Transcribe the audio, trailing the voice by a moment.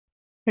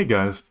Hey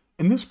guys,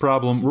 in this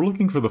problem we're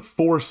looking for the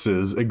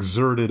forces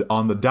exerted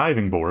on the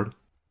diving board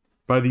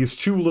by these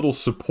two little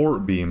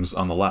support beams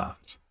on the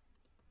left.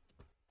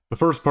 The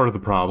first part of the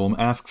problem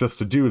asks us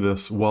to do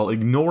this while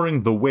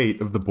ignoring the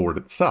weight of the board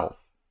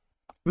itself.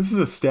 This is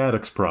a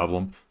statics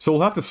problem, so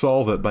we'll have to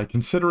solve it by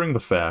considering the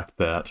fact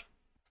that,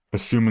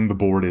 assuming the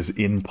board is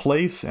in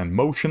place and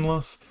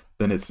motionless,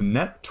 then its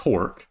net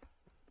torque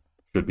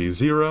should be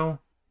 0,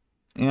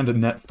 and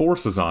net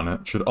forces on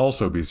it should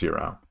also be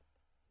 0.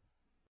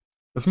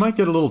 This might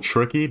get a little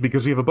tricky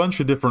because we have a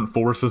bunch of different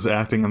forces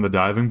acting on the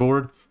diving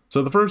board,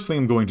 so the first thing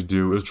I'm going to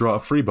do is draw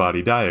a free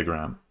body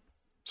diagram.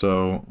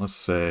 So let's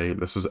say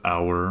this is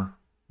our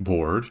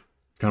board.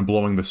 Kind of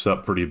blowing this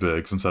up pretty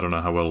big since I don't know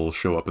how well it'll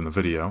show up in the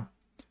video.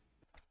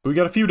 But we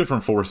got a few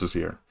different forces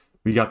here.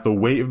 We got the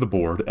weight of the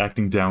board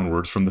acting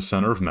downwards from the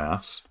center of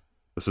mass.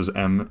 This is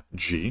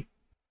mg.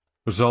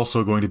 There's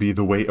also going to be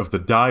the weight of the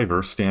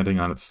diver standing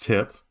on its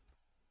tip.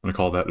 I'm going to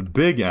call that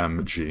big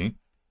mg.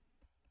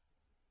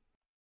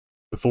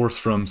 The force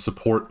from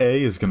support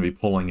A is going to be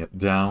pulling it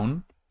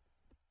down.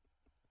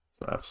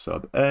 So F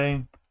sub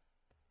A.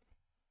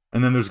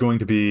 And then there's going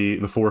to be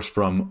the force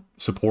from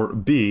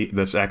support B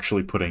that's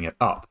actually putting it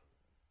up.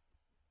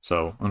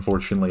 So,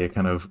 unfortunately, I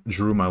kind of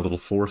drew my little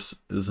force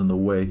is in the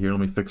way here.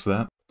 Let me fix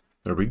that.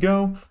 There we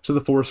go. So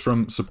the force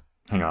from...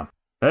 hang on.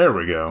 There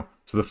we go.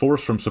 So the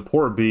force from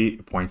support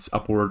B points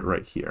upward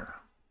right here.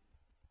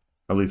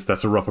 At least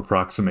that's a rough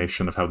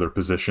approximation of how they're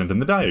positioned in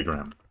the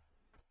diagram.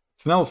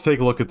 So now let's take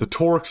a look at the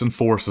torques and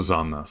forces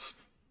on this.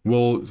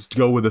 We'll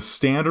go with a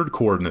standard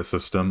coordinate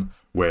system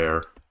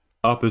where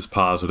up is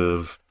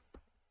positive,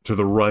 to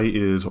the right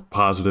is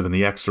positive in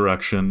the x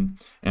direction,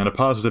 and a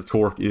positive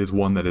torque is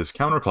one that is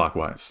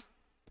counterclockwise.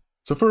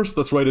 So first,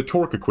 let's write a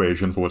torque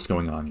equation for what's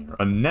going on here,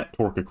 a net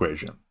torque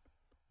equation.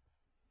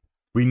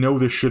 We know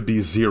this should be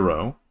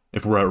 0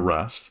 if we're at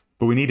rest,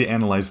 but we need to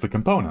analyze the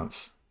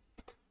components.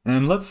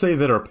 And let's say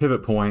that our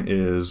pivot point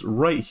is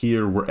right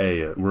here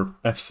where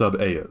F sub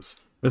A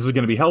is. This is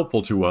going to be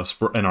helpful to us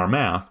in our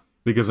math,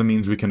 because it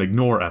means we can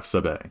ignore F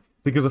sub A,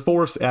 because a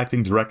force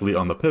acting directly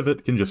on the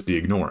pivot can just be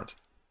ignored.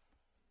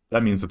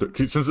 That means that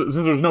since there's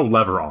no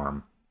lever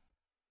arm.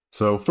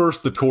 So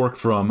first, the torque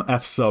from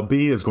F sub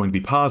B is going to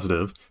be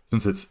positive,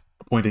 since it's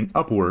pointing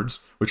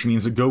upwards, which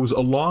means it goes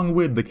along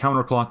with the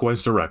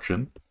counterclockwise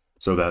direction.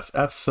 So that's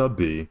F sub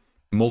B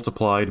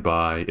multiplied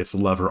by its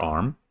lever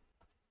arm.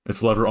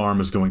 Its lever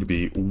arm is going to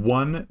be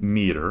 1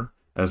 meter,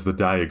 as the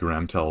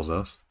diagram tells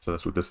us. So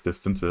that's what this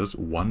distance is,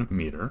 1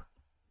 meter.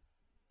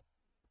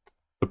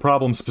 The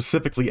problem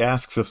specifically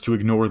asks us to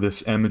ignore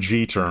this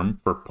mg term,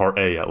 for part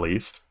A at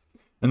least.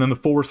 And then the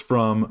force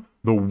from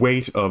the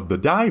weight of the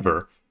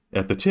diver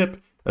at the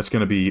tip, that's going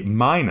to be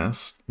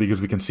minus,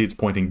 because we can see it's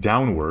pointing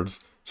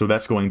downwards. So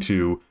that's going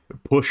to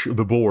push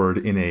the board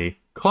in a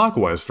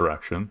clockwise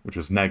direction, which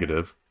is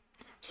negative.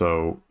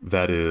 So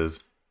that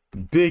is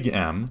big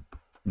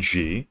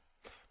mg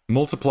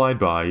multiplied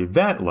by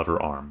that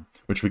lever arm,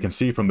 which we can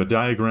see from the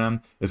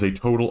diagram is a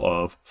total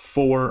of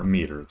 4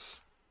 meters.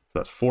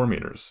 That's 4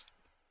 meters.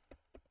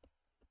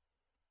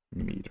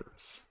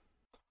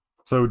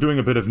 So doing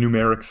a bit of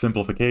numeric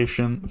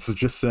simplification, this is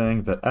just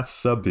saying that F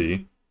sub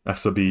B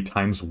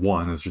times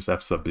 1 is just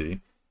F sub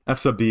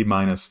B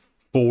minus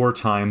 4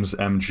 times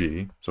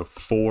mg, so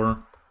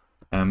 4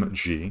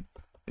 mg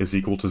is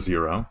equal to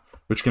 0,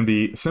 which can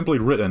be simply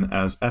written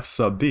as F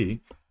sub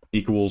B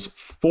equals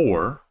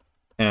 4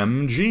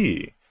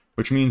 mg,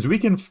 which means we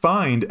can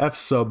find F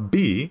sub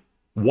B,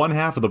 one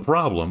half of the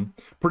problem,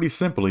 pretty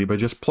simply by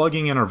just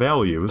plugging in our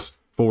values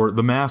for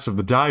the mass of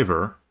the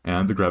diver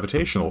and the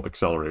gravitational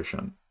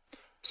acceleration.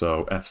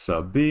 So F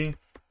sub B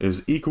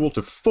is equal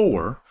to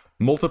 4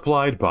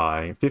 multiplied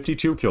by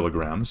 52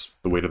 kilograms,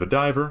 the weight of the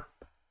diver,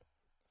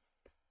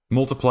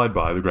 multiplied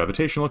by the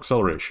gravitational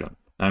acceleration,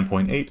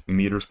 9.8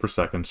 meters per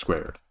second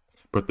squared.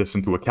 Put this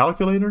into a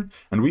calculator,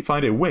 and we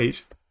find a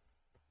weight,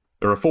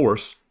 or a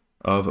force,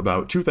 of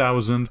about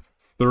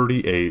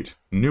 2,038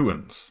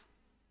 newtons.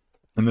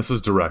 And this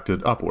is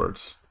directed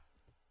upwards.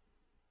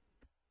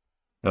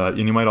 And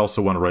you might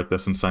also want to write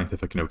this in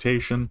scientific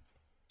notation.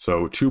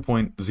 So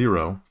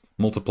 2.0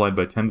 multiplied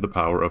by 10 to the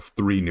power of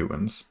 3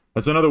 newtons.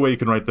 That's another way you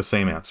can write the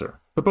same answer,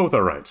 but both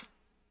are right.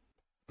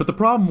 But the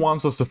problem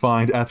wants us to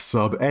find F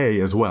sub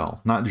A as well,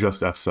 not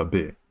just F sub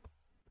B.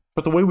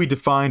 But the way we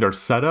defined our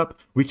setup,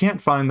 we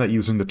can't find that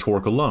using the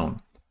torque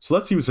alone. So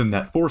let's use a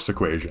net force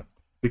equation,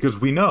 because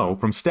we know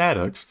from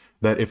statics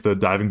that if the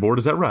diving board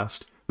is at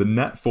rest, the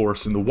net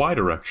force in the y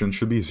direction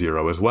should be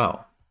 0 as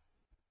well.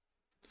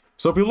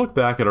 So if we look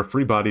back at our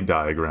free body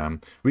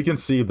diagram, we can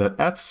see that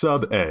F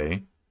sub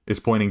A is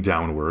pointing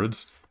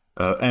downwards,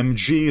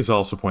 mg is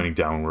also pointing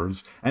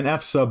downwards, and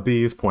F sub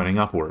B is pointing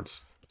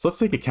upwards. So let's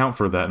take account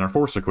for that in our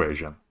force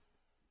equation.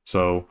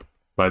 So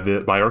by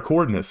our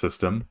coordinate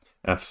system,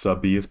 F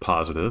sub B is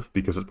positive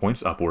because it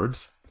points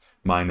upwards,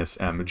 minus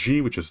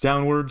mg, which is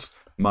downwards,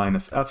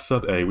 minus F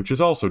sub A, which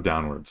is also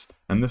downwards,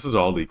 and this is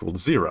all equal to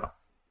 0.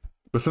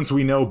 But since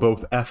we know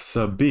both F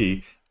sub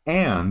B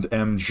and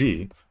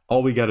mg,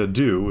 all we gotta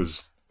do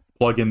is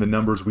plug in the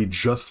numbers we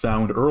just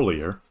found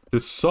earlier to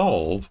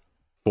solve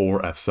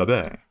for F sub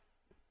A.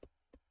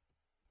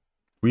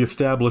 We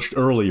established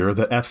earlier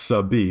that F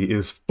sub B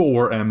is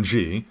 4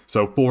 mg,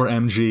 so 4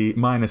 mg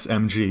minus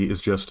mg is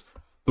just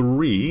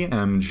 3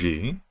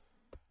 mg.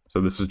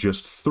 So this is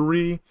just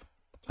 3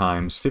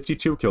 times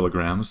 52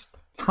 kilograms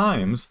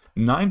times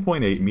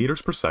 9.8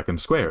 meters per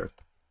second squared.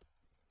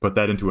 Put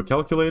that into a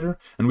calculator,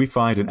 and we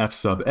find an F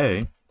sub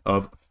A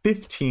of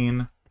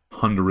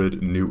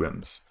 1,500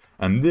 newtons.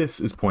 And this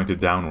is pointed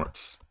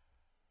downwards.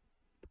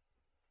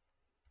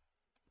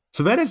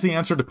 So that is the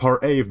answer to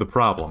part A of the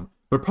problem.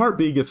 But part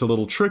B gets a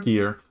little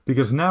trickier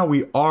because now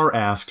we are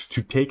asked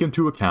to take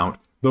into account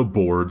the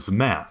board's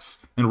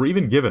mass. And we're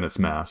even given its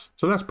mass,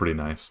 so that's pretty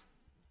nice.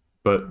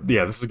 But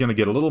yeah, this is going to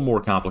get a little more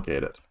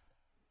complicated.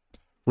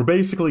 We're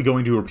basically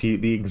going to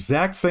repeat the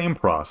exact same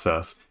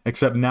process,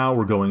 except now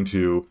we're going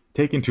to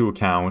take into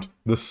account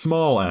the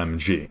small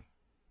mg.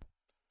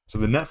 So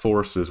the net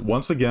force is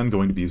once again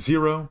going to be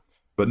 0,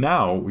 but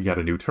now we got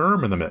a new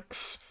term in the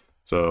mix.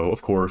 So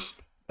of course,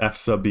 F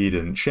sub B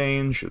didn't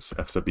change. It's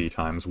F sub B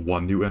times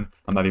 1 newton.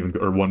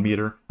 Or 1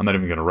 meter. I'm not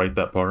even going to write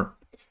that part.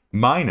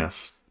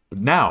 Minus,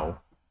 now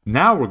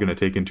we're going to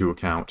take into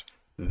account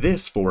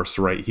this force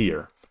right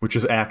here, which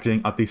is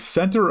acting at the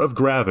center of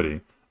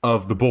gravity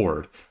of the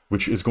board,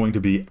 which is going to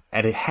be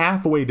at a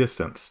halfway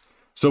distance.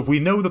 So if we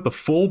know that the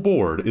full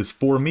board is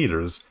 4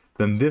 meters,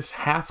 then this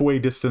halfway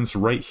distance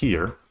right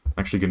here, I'm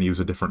actually going to use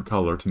a different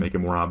color to make it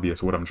more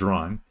obvious what I'm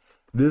drawing,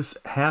 this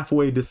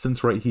halfway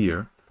distance right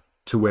here,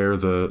 to where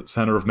the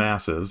center of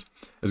mass is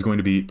going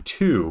to be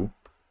 2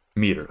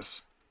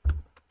 meters.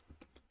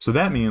 So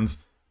that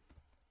means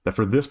that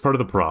for this part of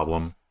the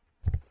problem,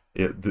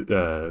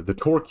 the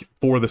torque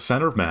for the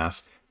center of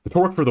mass, the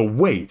torque for the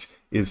weight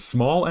is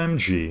small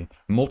mg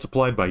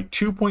multiplied by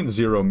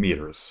 2.0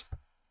 meters.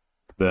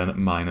 Then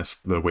minus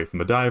the weight from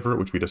the diver,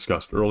 which we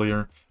discussed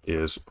earlier,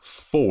 is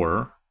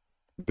 4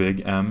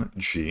 big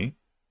mg.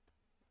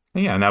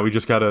 And yeah, now we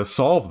just got to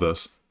solve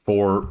this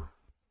for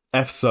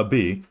F sub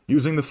B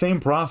using the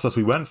same process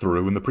we went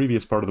through in the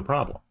previous part of the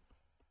problem.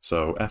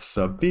 So F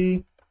sub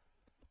B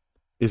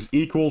is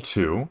equal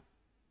to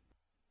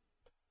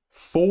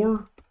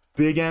 4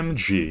 big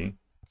mg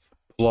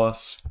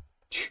plus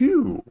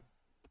 2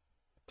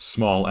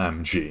 small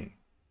mg.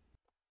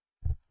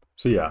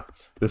 So yeah,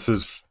 this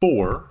is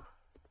 4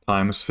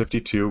 times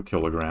 52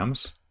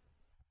 kilograms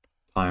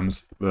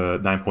times the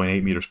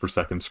 9.8 meters per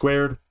second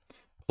squared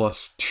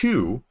plus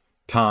 2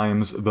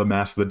 times the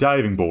mass of the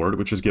diving board,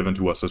 which is given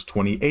to us as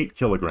 28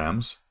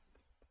 kilograms,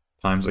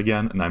 times,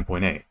 again,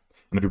 9.8. And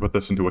if you put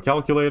this into a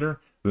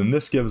calculator, then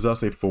this gives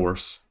us a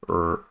force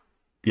of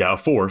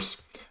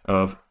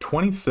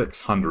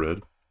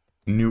 2,600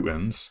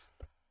 newtons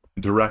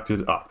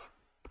directed up.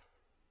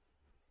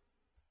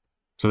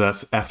 So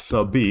that's F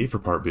sub B for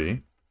part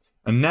B.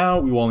 And now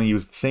we will only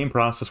use the same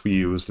process we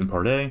used in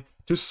part A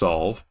to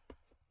solve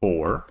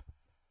for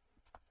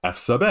F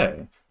sub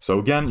A. So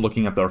again,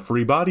 looking at our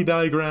free body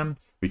diagram,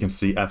 we can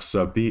see F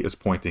sub B is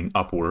pointing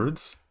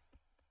upwards.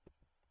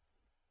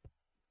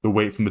 The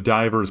weight from the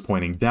diver is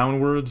pointing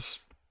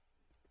downwards.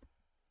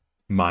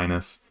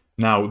 Minus,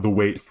 now the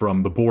weight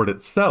from the board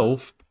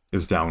itself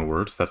is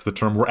downwards. That's the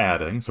term we're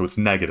adding, so it's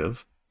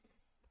negative.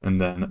 And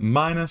then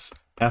minus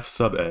F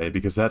sub A,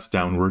 because that's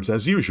downwards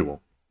as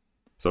usual.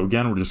 So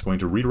again, we're just going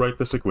to rewrite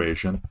this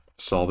equation,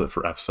 solve it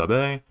for F sub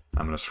A.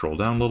 I'm going to scroll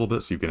down a little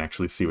bit so you can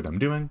actually see what I'm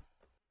doing.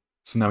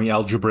 So now we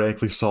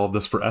algebraically solve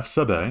this for F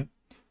sub A.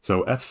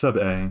 So F sub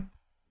A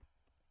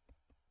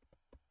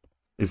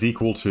is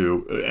equal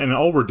to, and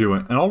all we're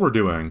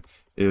doing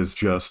is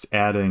just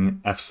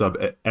adding F sub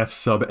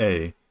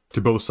A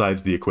to both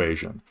sides of the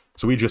equation.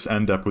 So we just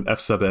end up with F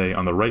sub A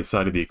on the right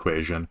side of the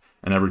equation,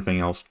 and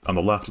everything else on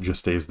the left just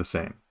stays the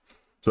same.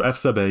 So F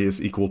sub A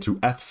is equal to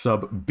F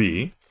sub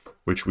B,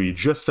 which we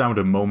just found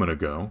a moment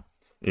ago,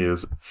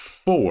 is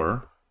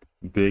 4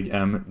 big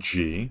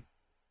mg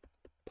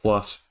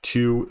plus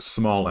 2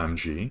 small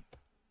mg.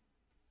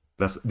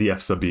 That's the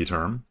F sub B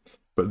term.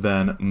 But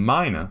then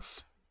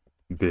minus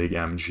big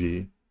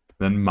mg,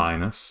 then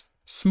minus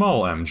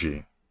small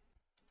mg.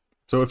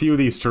 So a few of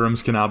these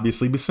terms can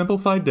obviously be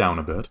simplified down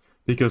a bit,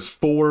 because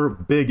 4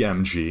 big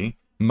mg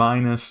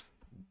minus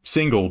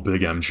single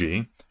big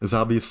mg is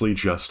obviously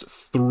just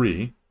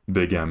 3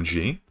 big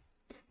mg.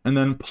 And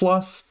then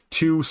plus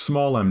 2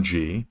 small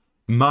mg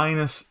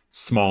minus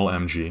small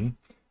mg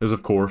is,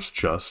 of course,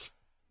 just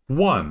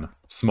 1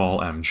 small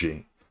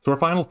mg. So our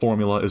final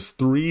formula is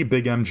 3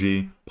 big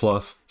mg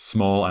plus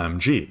small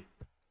mg.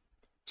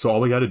 So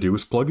all we got to do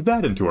is plug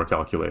that into our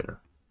calculator.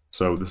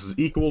 So this is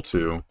equal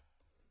to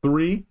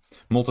 3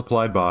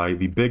 multiplied by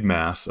the big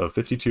mass of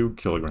 52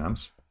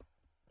 kilograms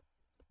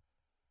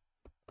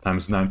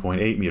times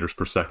 9.8 meters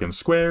per second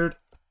squared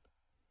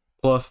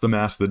plus the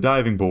mass of the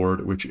diving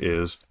board, which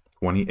is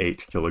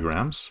 28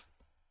 kilograms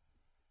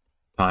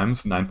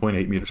times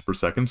 9.8 meters per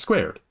second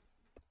squared.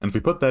 And if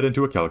we put that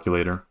into a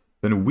calculator,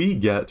 then we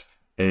get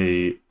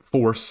a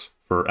force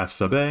for F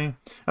sub A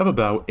of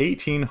about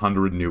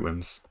 1,800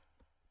 newtons.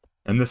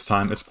 And this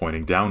time it's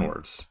pointing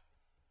downwards.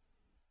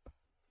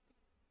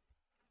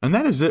 And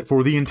that is it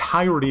for the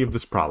entirety of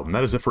this problem.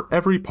 That is it for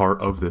every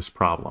part of this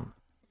problem.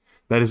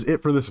 That is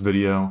it for this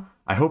video.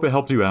 I hope it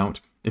helped you out.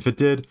 If it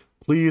did,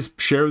 please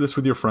share this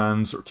with your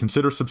friends or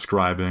consider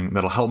subscribing.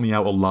 That'll help me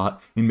out a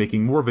lot in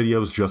making more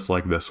videos just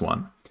like this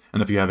one.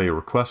 And if you have a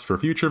request for a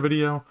future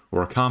video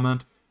or a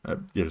comment,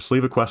 just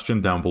leave a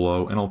question down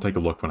below and I'll take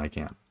a look when I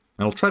can.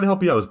 And I'll try to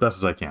help you out as best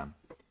as I can.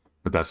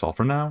 But that's all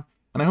for now,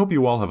 and I hope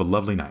you all have a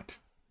lovely night.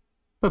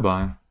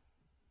 Bye-bye.